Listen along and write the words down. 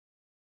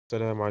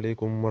السلام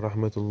عليكم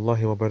ورحمة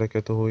الله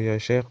وبركاته يا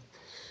شيخ.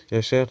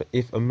 يا شيخ,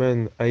 if a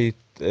man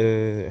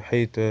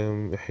hate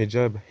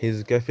hijab,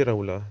 he's kafir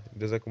أو لا؟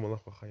 جزاكم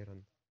الله خيرا.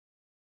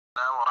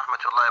 Assalamu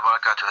warahmatullahi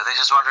wabarakatuh. This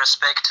is one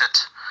respected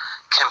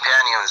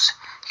companions.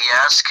 He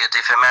asked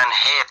if a man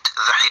hate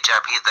the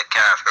hijab, he's the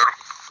kafir.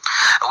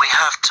 We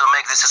have to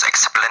make this as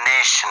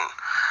explanation.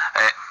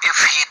 If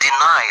he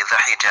deny the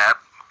hijab,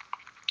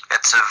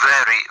 it's a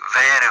very,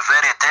 very,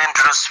 very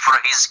dangerous for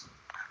his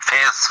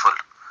faithful.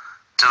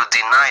 To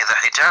deny the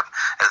hijab,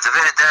 it's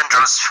very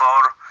dangerous for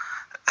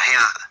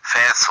his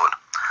faithful.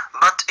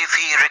 But if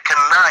he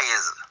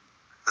recognize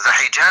the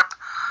hijab,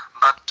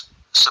 but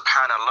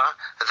subhanallah,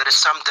 there is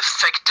some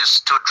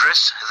defects to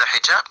dress the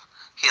hijab,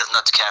 he is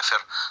not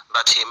kafir,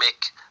 but he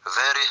make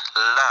very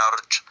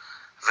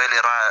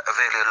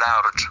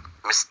large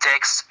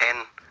mistakes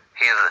in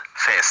his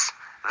face.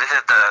 This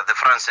is the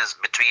differences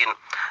between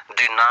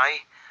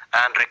deny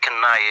and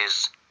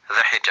recognize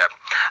the hijab.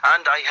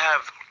 And I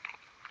have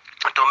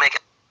to make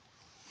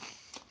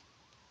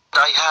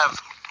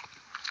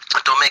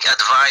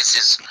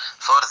advices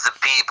for the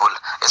people,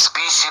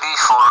 especially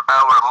for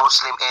our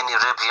Muslim and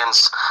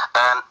Europeans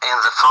and in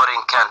the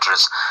foreign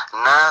countries,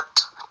 not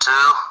to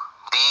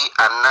be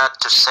and not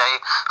to say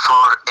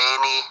for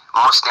any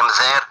Muslim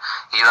there,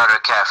 you are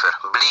a kafir.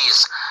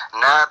 Please,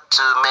 not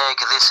to make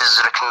this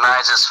is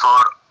recognized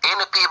for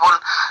any people,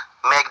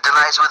 make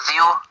denies with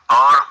you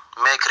or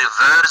make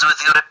reverse with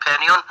your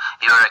opinion,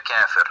 you are a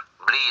kafir.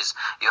 Please,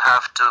 you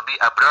have to be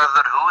a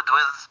brotherhood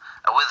with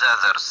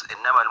others.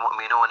 إنما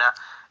المؤمنون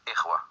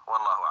إخوة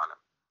والله أعلم.